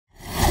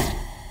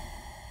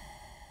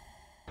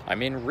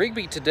I'm in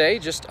Rigby today,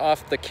 just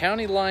off the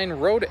County Line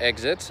Road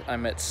exit.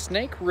 I'm at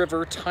Snake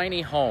River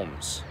Tiny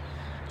Homes.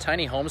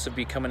 Tiny homes have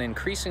become an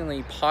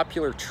increasingly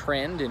popular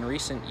trend in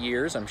recent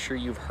years. I'm sure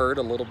you've heard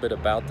a little bit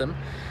about them,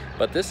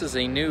 but this is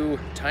a new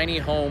tiny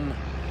home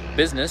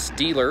business,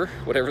 dealer,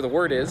 whatever the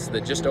word is,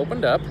 that just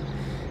opened up.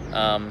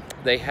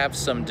 They have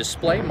some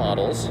display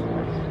models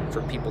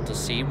for people to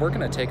see. We're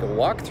gonna take a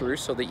walk through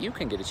so that you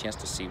can get a chance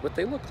to see what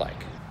they look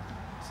like.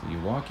 So you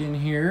walk in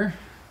here,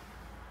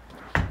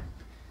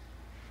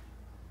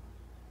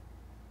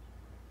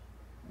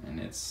 and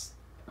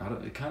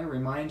it kind of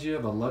reminds you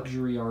of a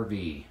luxury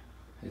RV.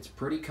 It's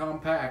pretty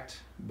compact,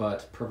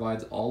 but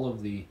provides all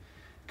of the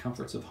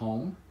comforts of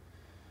home.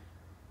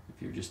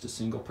 If you're just a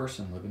single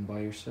person living by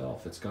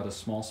yourself, it's got a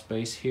small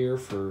space here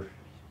for,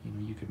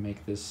 you could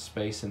make this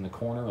space in the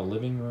corner a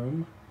living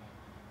room.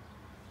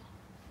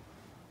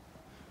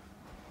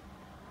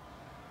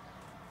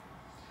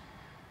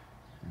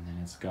 And then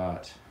it's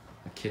got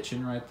a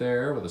kitchen right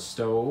there with a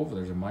stove.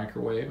 There's a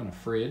microwave and a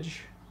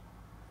fridge.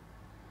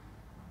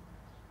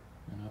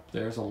 And up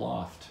there's a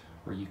loft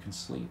where you can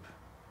sleep.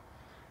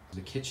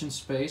 The kitchen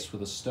space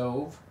with a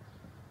stove.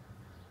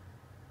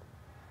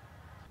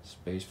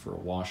 Space for a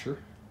washer.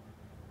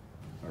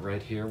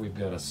 Right here we've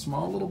got a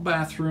small little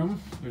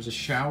bathroom. There's a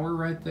shower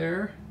right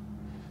there.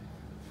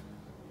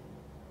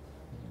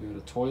 You've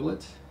got a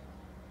toilet.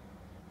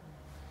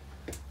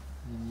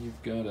 And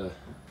you've got a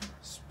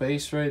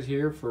space right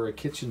here for a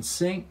kitchen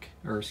sink,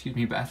 or excuse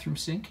me, bathroom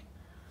sink.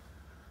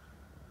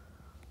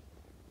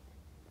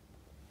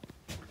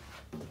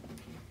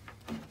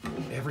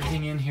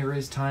 Everything in here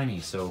is tiny,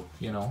 so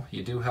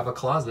you do have a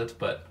closet,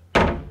 but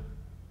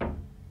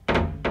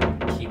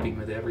keeping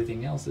with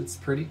everything else, it's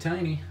pretty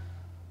tiny.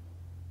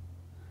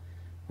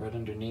 Right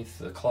underneath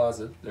the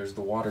closet, there's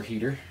the water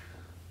heater.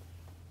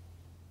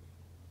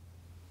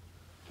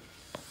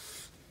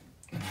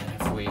 And then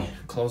if we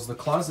close the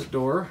closet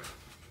door,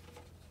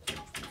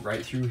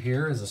 right through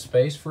here is a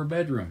space for a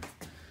bedroom.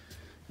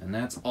 And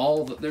that's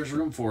all that there's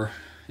room for,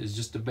 is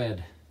just a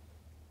bed.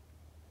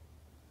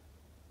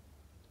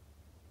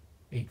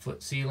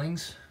 8-foot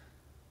ceilings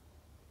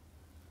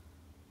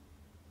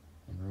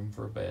and room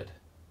for a bed.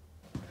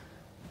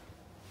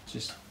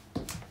 Just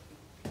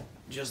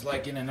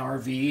like in an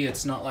RV,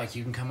 it's not like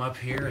you can come up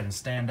here and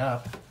stand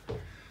up.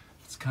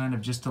 It's kind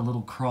of just a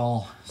little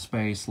crawl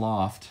space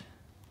loft,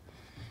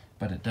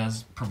 but it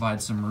does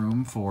provide some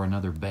room for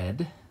another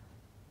bed.